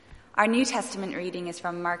Our New Testament reading is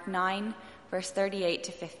from Mark 9, verse 38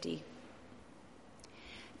 to 50.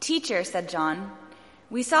 "Teacher," said John,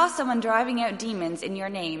 "we saw someone driving out demons in your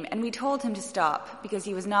name, and we told him to stop because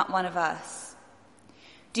he was not one of us."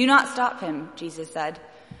 "Do not stop him," Jesus said,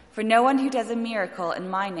 "for no one who does a miracle in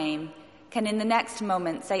my name can in the next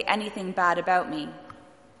moment say anything bad about me.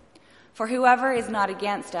 For whoever is not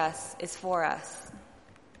against us is for us.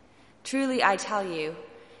 Truly I tell you,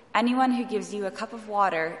 anyone who gives you a cup of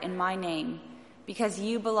water in my name, because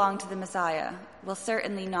you belong to the Messiah, will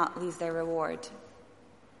certainly not lose their reward.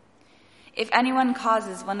 If anyone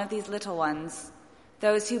causes one of these little ones,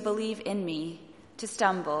 those who believe in me, to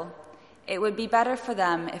stumble, it would be better for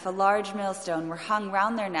them if a large millstone were hung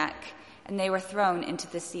round their neck and they were thrown into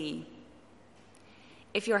the sea.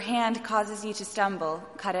 If your hand causes you to stumble,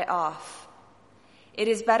 cut it off. It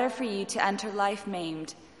is better for you to enter life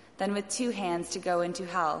maimed than with 2 hands to go into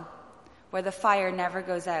hell, where the fire never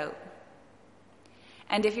goes out.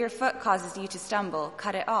 And if your foot causes you to stumble,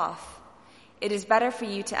 cut it off. It is better for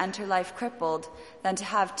you to enter life crippled than to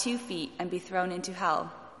have 2 feet and be thrown into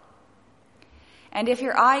hell. And if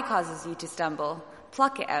your eye causes you to stumble,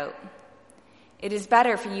 pluck it out. It is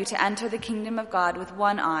better for you to enter the kingdom of God with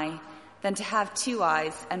 1 eye than to have 2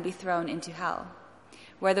 eyes and be thrown into hell,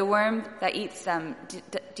 where the worm that eats them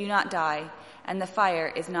do not die, and the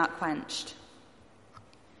fire is not quenched.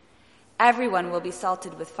 Everyone will be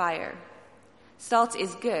salted with fire. Salt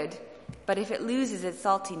is good, but if it loses its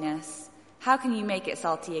saltiness, how can you make it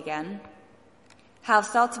salty again? Have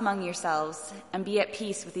salt among yourselves, and be at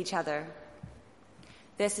peace with each other.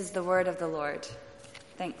 This is the word of the Lord.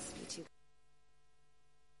 Thanks be to God.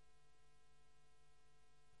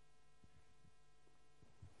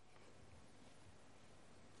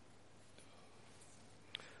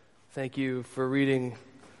 Thank you for reading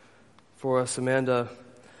for us, Amanda.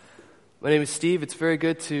 My name is Steve. It's very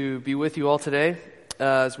good to be with you all today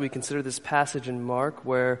as we consider this passage in Mark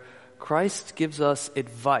where Christ gives us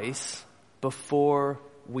advice before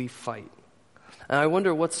we fight. And I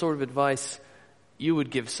wonder what sort of advice you would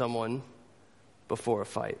give someone before a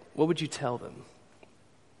fight. What would you tell them?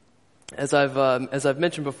 As I've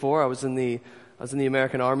mentioned before, I was in the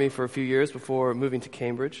American Army for a few years before moving to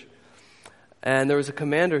Cambridge. And there was a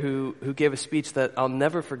commander who gave a speech that I'll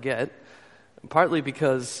never forget, partly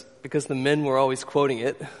because the men were always quoting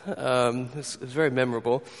it. It was very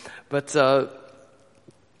memorable. But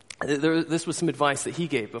this was some advice that he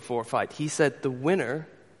gave before a fight. He said, "The winner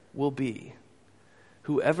will be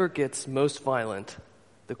whoever gets most violent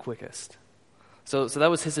the quickest." So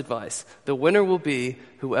that was his advice. The winner will be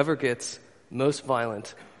whoever gets most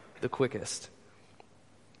violent the quickest.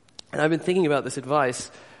 And I've been thinking about this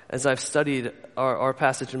advice as I've studied our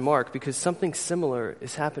passage in Mark, because something similar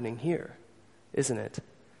is happening here, isn't it?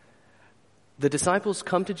 The disciples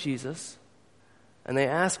come to Jesus, and they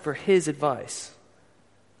ask for his advice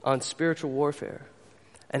on spiritual warfare.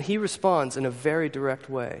 And he responds in a very direct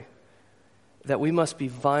way that we must be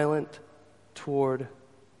violent toward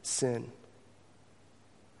sin.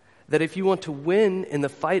 That if you want to win in the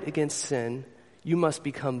fight against sin, you must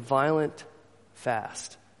become violent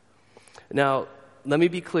fast. Now, let me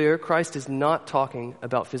be clear, Christ is not talking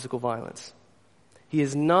about physical violence. He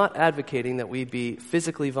is not advocating that we be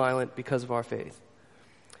physically violent because of our faith.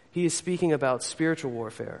 He is speaking about spiritual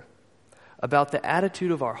warfare, about the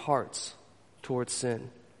attitude of our hearts towards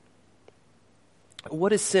sin.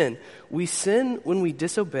 What is sin? We sin when we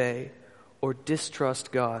disobey or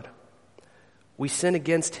distrust God. We sin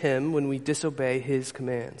against him when we disobey his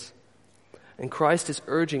commands. And Christ is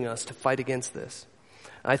urging us to fight against this.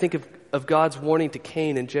 I think of God's warning to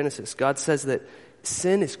Cain in Genesis. God says that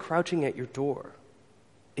sin is crouching at your door.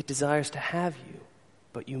 It desires to have you,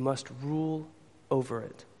 but you must rule over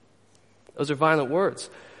it. Those are violent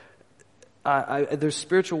words. There's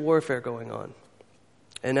spiritual warfare going on.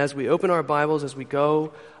 And as we open our Bibles, as we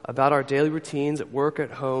go about our daily routines at work,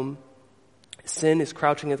 at home, sin is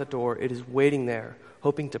crouching at the door. It is waiting there,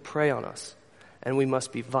 hoping to prey on us. And we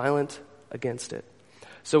must be violent against it.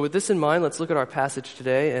 So with this in mind, let's look at our passage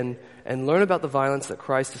today and learn about the violence that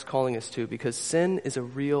Christ is calling us to, because sin is a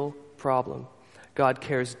real problem. God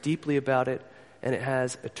cares deeply about it, and it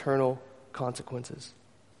has eternal consequences.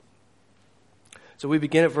 So we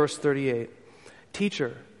begin at verse 38.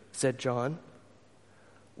 "Teacher," said John,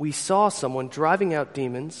 "we saw someone driving out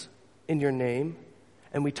demons in your name,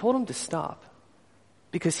 and we told him to stop,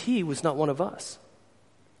 because he was not one of us."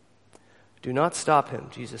 "Do not stop him,"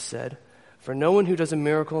 Jesus said, "for no one who does a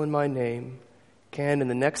miracle in my name can in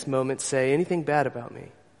the next moment say anything bad about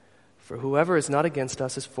me. For whoever is not against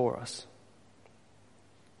us is for us."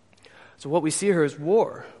 So what we see here is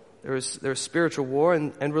war. There is spiritual war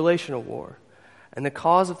and relational war. And the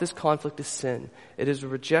cause of this conflict is sin. It is a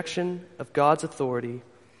rejection of God's authority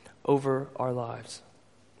over our lives.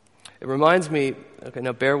 It reminds me, okay,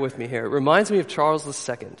 now bear with me here. It reminds me of Charles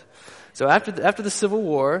II. So after the Civil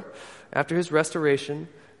War, after his restoration,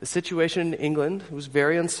 the situation in England was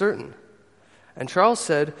very uncertain. And Charles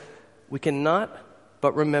said, "We cannot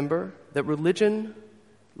but remember that religion,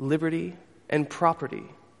 liberty, and property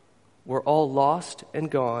were all lost and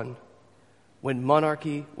gone when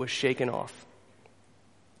monarchy was shaken off."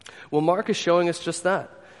 Well, Mark is showing us just that.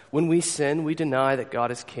 When we sin, we deny that God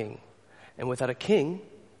is king. And without a king,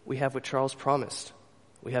 we have what Charles promised.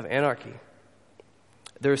 We have anarchy.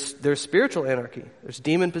 There's spiritual anarchy. There's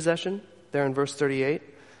demon possession there in verse 38.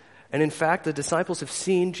 And in fact, the disciples have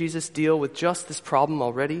seen Jesus deal with just this problem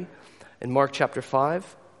already in Mark chapter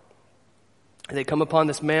 5. They come upon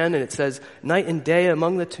this man, and it says, night and day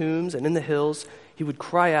among the tombs and in the hills, he would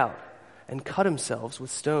cry out and cut himself with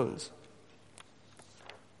stones.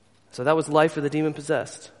 So that was life for the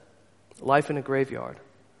demon-possessed, life in a graveyard.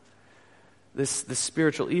 This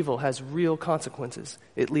spiritual evil has real consequences.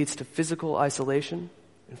 It leads to physical isolation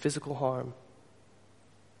and physical harm.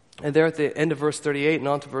 And there at the end of verse 38 and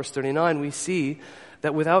on to verse 39, we see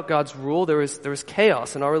that without God's rule, there is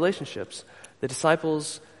chaos in our relationships. The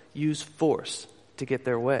disciples use force to get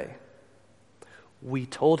their way. We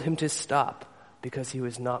told him to stop because he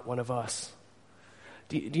was not one of us.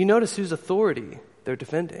 Do you notice whose authority they're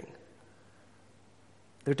defending?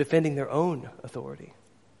 They're defending their own authority,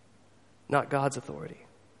 not God's authority.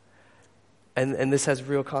 And this has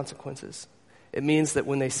real consequences. It means that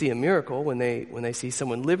when they see a miracle, when they see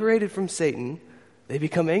someone liberated from Satan, they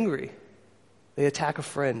become angry. They attack a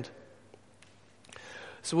friend.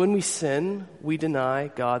 So when we sin, we deny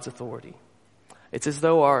God's authority. It's as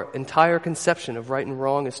though our entire conception of right and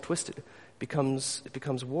wrong is twisted. It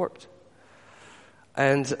becomes warped.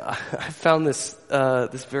 And I found this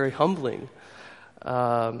very humbling,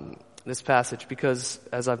 this passage, because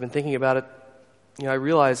as I've been thinking about it, I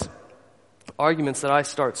realize arguments that I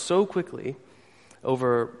start so quickly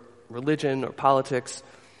over religion or politics,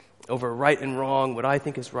 over right and wrong, what I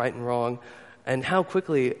think is right and wrong, and how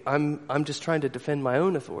quickly I'm just trying to defend my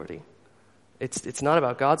own authority. It's not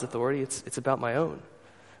about God's authority, it's about my own.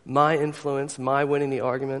 My influence, my winning the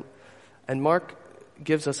argument. And Mark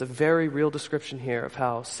gives us a very real description here of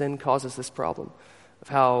how sin causes this problem, of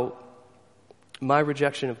how my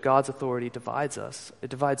rejection of God's authority divides us.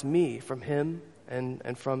 It divides me from him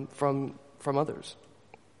and from others.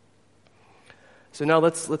 So now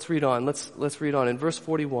let's read on. Let's read on. In verse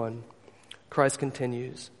 41, Christ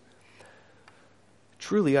continues,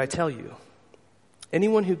 "Truly I tell you,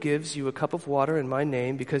 anyone who gives you a cup of water in my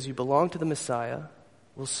name because you belong to the Messiah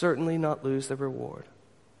will certainly not lose their reward.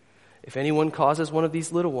 If anyone causes one of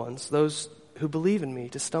these little ones, those who believe in me,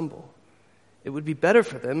 to stumble, it would be better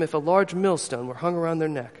for them if a large millstone were hung around their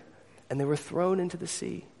neck and they were thrown into the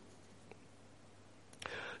sea."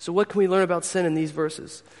 So what can we learn about sin in these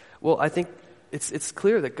verses? Well, I think it's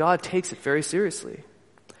clear that God takes it very seriously.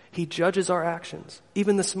 He judges our actions,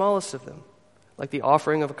 even the smallest of them, like the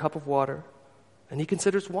offering of a cup of water, and he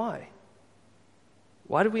considers why.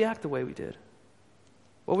 Why did we act the way we did?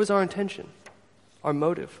 What was our intention, our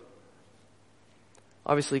motive?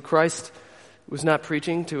 Obviously, Christ was not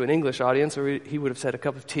preaching to an English audience, or he would have said a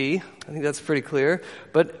cup of tea. I think that's pretty clear.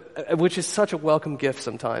 But which is such a welcome gift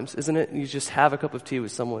sometimes, isn't it? You just have a cup of tea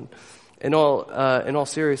with someone. In all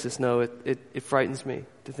seriousness, no, it frightens me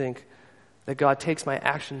to think that God takes my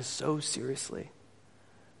actions so seriously,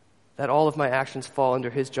 that all of my actions fall under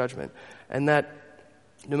his judgment, and that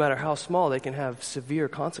no matter how small, they can have severe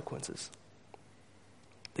consequences.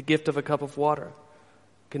 The gift of a cup of water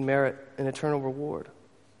can merit an eternal reward.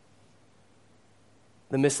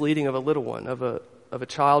 The misleading of a little one, of a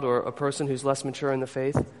child or a person who's less mature in the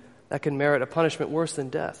faith, that can merit a punishment worse than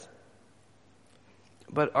death.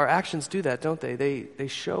 But our actions do that, don't they? They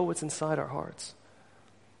show what's inside our hearts.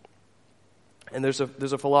 And there's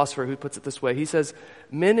a philosopher who puts it this way. He says,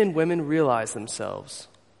 men and women realize themselves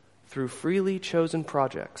through freely chosen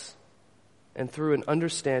projects and through an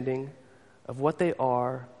understanding of what they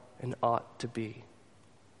are and ought to be.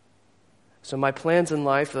 So my plans in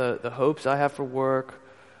life, the hopes I have for work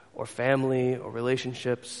or family or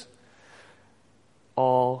relationships,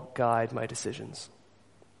 all guide my decisions.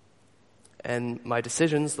 And my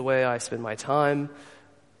decisions, the way I spend my time,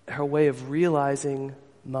 are a way of realizing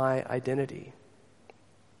my identity.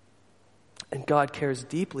 And God cares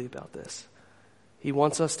deeply about this. He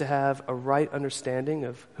wants us to have a right understanding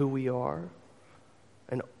of who we are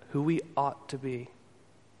and who we ought to be.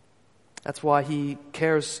 That's why he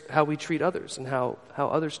cares how we treat others and how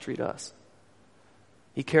others treat us.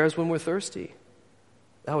 He cares when we're thirsty.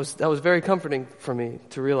 That was very comforting for me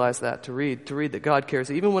to realize that, to read that God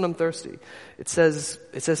cares even when I'm thirsty. It says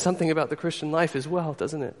something about the Christian life as well,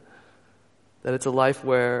 doesn't it? That it's a life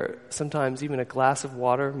where sometimes even a glass of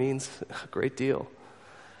water means a great deal.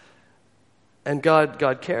 And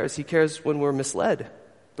God cares. He cares when we're misled.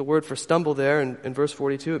 The word for stumble there in verse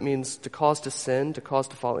 42, it means to cause to sin, to cause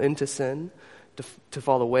to fall into sin, to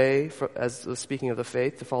fall away, as speaking of the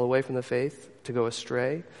faith, to fall away from the faith, to go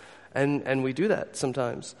astray. And we do that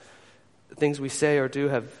sometimes. Things we say or do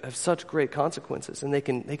have such great consequences, and they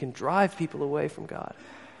can drive people away from God.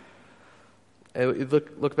 And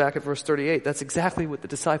look back at verse 38. That's exactly what the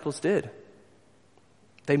disciples did.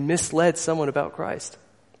 They misled someone about Christ.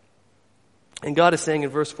 And God is saying in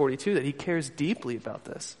verse 42 that he cares deeply about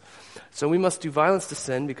this. So we must do violence to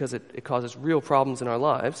sin because it causes real problems in our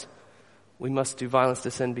lives. We must do violence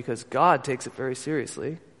to sin because God takes it very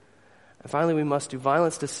seriously. And finally, we must do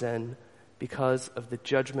violence to sin because of the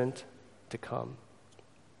judgment to come.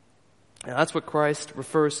 And that's what Christ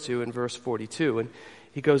refers to in verse 42. And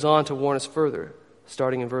he goes on to warn us further,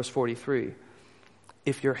 starting in verse 43.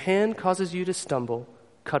 If your hand causes you to stumble,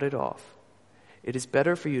 cut it off. It is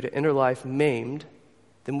better for you to enter life maimed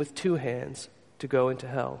than with two hands to go into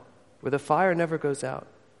hell, where the fire never goes out.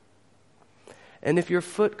 And if your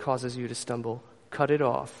foot causes you to stumble, cut it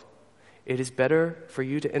off. It is better for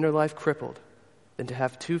you to enter life crippled than to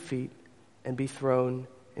have 2 feet and be thrown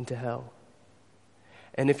into hell.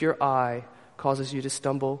 And if your eye causes you to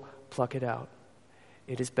stumble, pluck it out.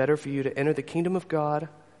 It is better for you to enter the kingdom of God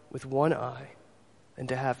with 1 eye than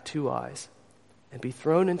to have 2 eyes and be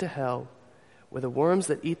thrown into hell, where the worms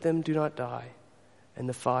that eat them do not die and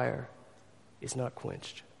the fire is not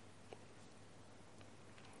quenched.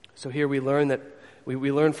 So here we learn that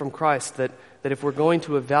we learn from Christ that if we're going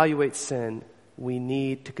to evaluate sin, we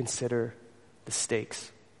need to consider the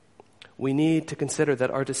stakes. We need to consider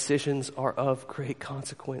that our decisions are of great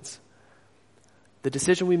consequence. The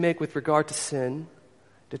decision we make with regard to sin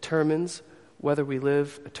determines whether we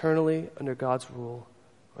live eternally under God's rule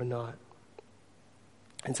or not.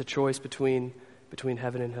 It's a choice between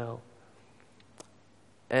heaven and hell.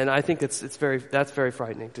 And I think that's very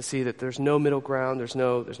frightening to see that there's no middle ground, there's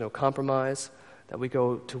no compromise, that we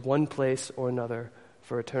go to one place or another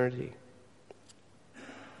for eternity.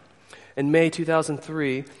 In May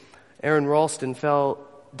 2003, Aaron Ralston fell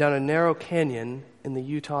down a narrow canyon in the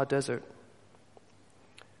Utah desert.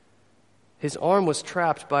 His arm was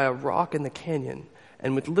trapped by a rock in the canyon,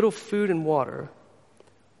 and with little food and water,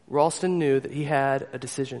 Ralston knew that he had a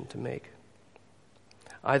decision to make.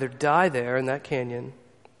 Either die there in that canyon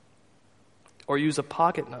or use a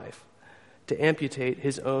pocket knife to amputate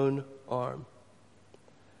his own arm.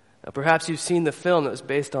 Now, perhaps you've seen the film that was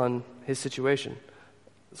based on his situation.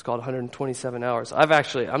 It's called 127 Hours. I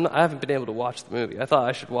haven't been able to watch the movie. I thought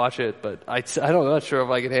I should watch it, but I'm not sure if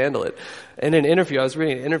I could handle it. In an interview, I was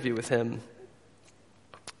reading an interview with him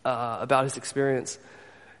about his experience.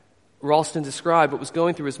 Ralston described what was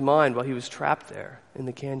going through his mind while he was trapped there in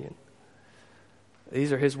the canyon.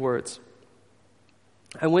 These are his words.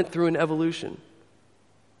 I went through an evolution.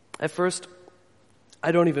 At first,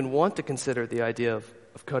 I don't even want to consider the idea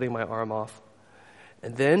of cutting my arm off.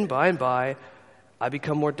 And then, by and by, I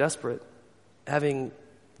become more desperate. Having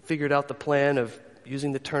figured out the plan of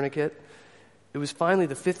using the tourniquet, it was finally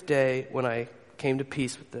the 5th day when I came to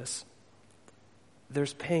peace with this.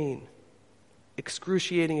 There's pain,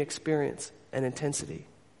 excruciating experience, and intensity.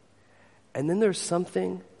 And then there's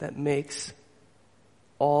something that makes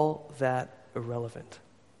all that irrelevant.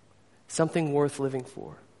 Something worth living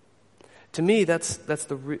for. To me, that's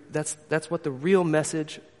what the real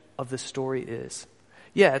message of the story is.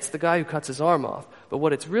 Yeah, it's the guy who cuts his arm off, but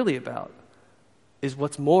what it's really about is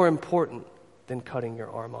what's more important than cutting your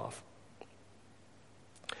arm off.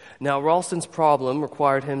 Now, Ralston's problem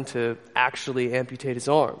required him to actually amputate his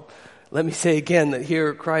arm. Let me say again that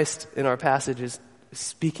here Christ in our passage is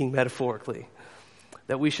speaking metaphorically,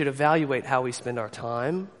 that we should evaluate how we spend our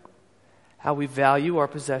time, how we value our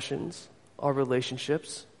possessions, our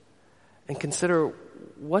relationships, and consider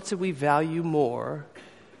what do we value more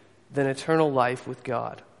than eternal life with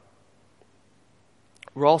God.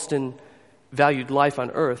 Ralston valued life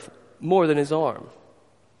on earth more than his arm.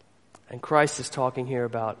 And Christ is talking here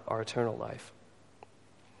about our eternal life.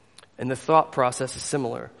 And the thought process is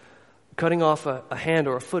similar. Cutting off a hand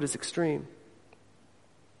or a foot is extreme.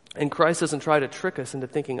 And Christ doesn't try to trick us into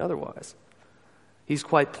thinking otherwise. He's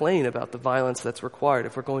quite plain about the violence that's required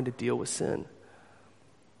if we're going to deal with sin.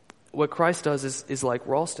 What Christ does is like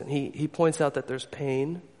Ralston. He points out that there's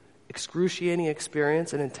pain, excruciating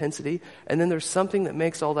experience and intensity, and then there's something that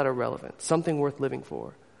makes all that irrelevant, something worth living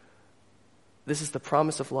for. This is the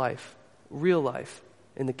promise of life, real life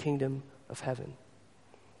in the kingdom of heaven.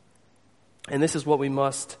 And this is what we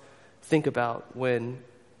must think about when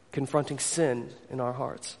confronting sin in our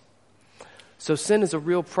hearts. So sin is a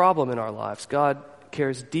real problem in our lives. God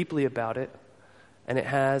cares deeply about it, and it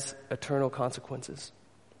has eternal consequences.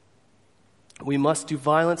 We must do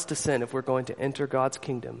violence to sin if we're going to enter God's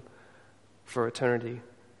kingdom for eternity.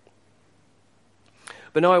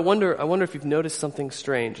 But now I wonder if you've noticed something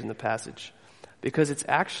strange in the passage, because it's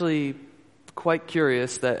actually quite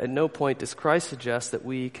curious that at no point does Christ suggest that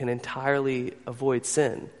we can entirely avoid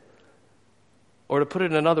sin. Or to put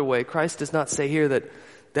it another way, Christ does not say here that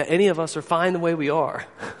any of us are fine the way we are.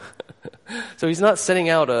 So he's not setting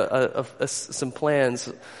out some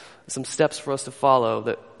plans, some steps for us to follow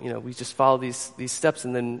that, we just follow these steps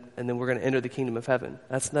and then we're going to enter the kingdom of heaven.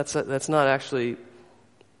 That's not actually,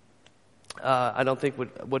 I don't think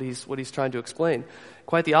what he's trying to explain.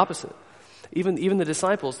 Quite the opposite. Even the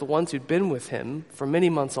disciples, the ones who'd been with him for many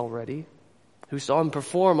months already, who saw him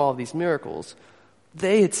perform all these miracles,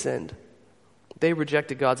 they had sinned. They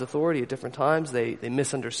rejected God's authority at different times. They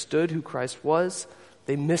misunderstood who Christ was.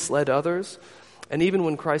 They misled others. And even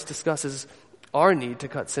when Christ discusses our need to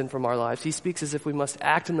cut sin from our lives, he speaks as if we must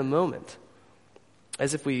act in the moment,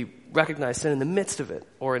 as if we recognize sin in the midst of it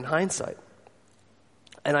or in hindsight.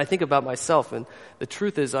 And I think about myself, and the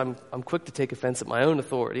truth is I'm quick to take offense at my own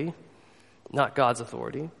authority, not God's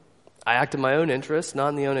authority. I act in my own interest, not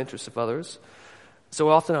in the own interest of others. So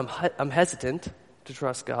often I'm hesitant to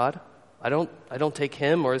trust God. I don't take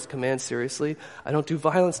him or his commands seriously. I don't do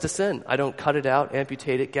violence to sin. I don't cut it out,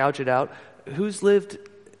 amputate it, gouge it out. Who's lived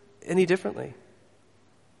any differently?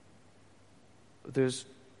 There's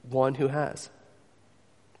one who has.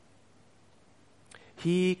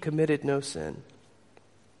 He committed no sin,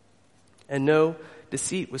 and no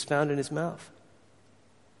deceit was found in his mouth.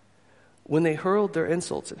 When they hurled their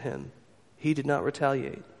insults at him, he did not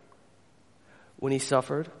retaliate. When he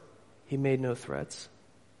suffered, he made no threats.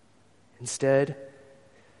 Instead,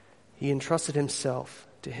 he entrusted himself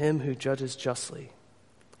to him who judges justly.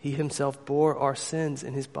 He himself bore our sins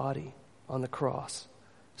in his body on the cross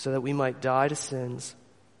so that we might die to sins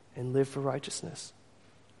and live for righteousness.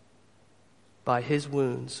 By his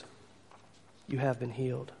wounds, you have been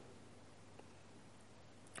healed.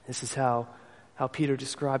 This is how Peter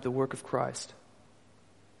described the work of Christ.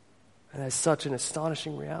 And that's such an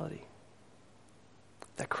astonishing reality,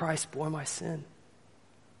 that Christ bore my sin.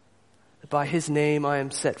 That by his name I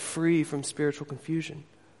am set free from spiritual confusion,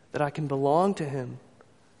 that I can belong to him,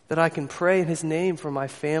 that I can pray in his name for my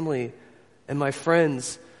family and my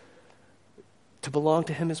friends to belong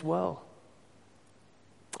to him as well.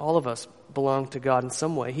 All of us belong to God in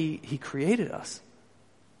some way. He created us.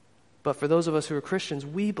 But for those of us who are Christians,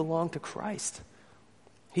 we belong to Christ.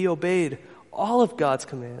 He obeyed all of God's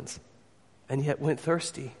commands and yet went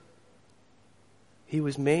thirsty. He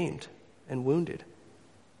was maimed and wounded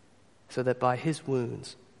so that by his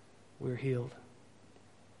wounds we're healed.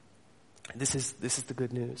 This is the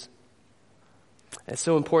good news. And it's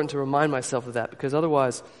so important to remind myself of that, because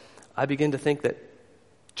otherwise I begin to think that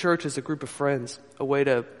church is a group of friends, a way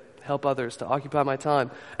to help others, to occupy my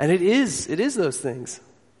time. And it is those things.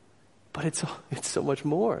 But it's so much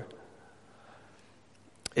more.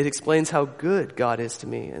 It explains how good God is to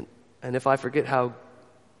me. And if I forget how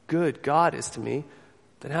good God is to me,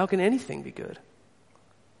 then how can anything be good?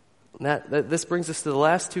 And this brings us to the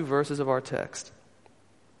last two verses of our text,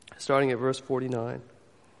 starting at verse 49.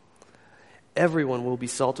 Everyone will be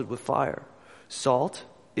salted with fire. Salt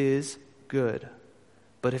is good.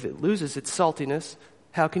 But if it loses its saltiness,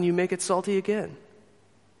 how can you make it salty again?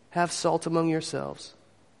 Have salt among yourselves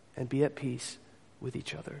and be at peace with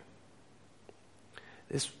each other.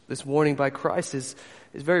 This warning by Christ is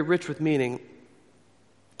very rich with meaning.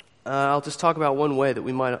 I'll just talk about one way that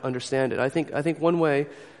we might understand it. I think one way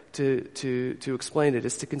to explain it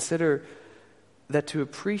is to consider that to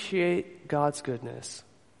appreciate God's goodness,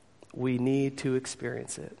 we need to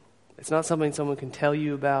experience it. It's not something someone can tell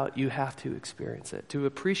you about. You have to experience it. To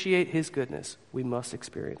appreciate his goodness, we must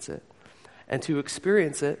experience it. And to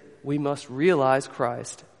experience it, we must realize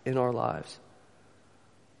Christ in our lives.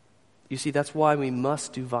 You see, that's why we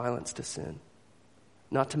must do violence to sin.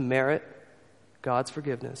 Not to merit God's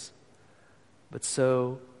forgiveness, but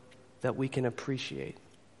so that we can appreciate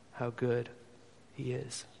how good he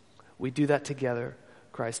is. We do that together,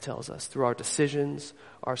 Christ tells us, through our decisions,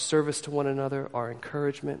 our service to one another, our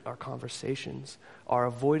encouragement, our conversations, our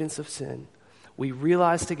avoidance of sin. We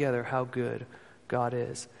realize together how good God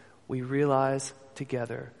is. We realize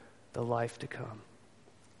together the life to come.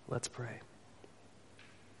 Let's pray.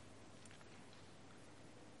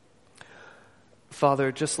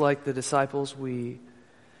 Father, just like the disciples, we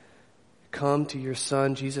come to your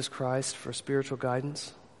Son, Jesus Christ, for spiritual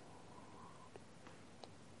guidance.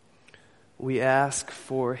 We ask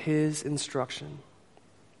for his instruction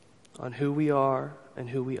on who we are and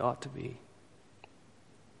who we ought to be.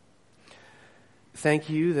 Thank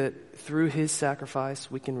you that through his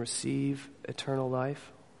sacrifice we can receive eternal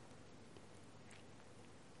life.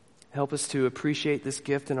 Help us to appreciate this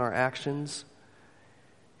gift in our actions,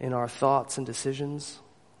 in our thoughts and decisions.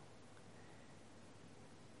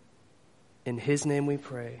 In his name we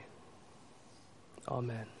pray.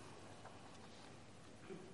 Amen.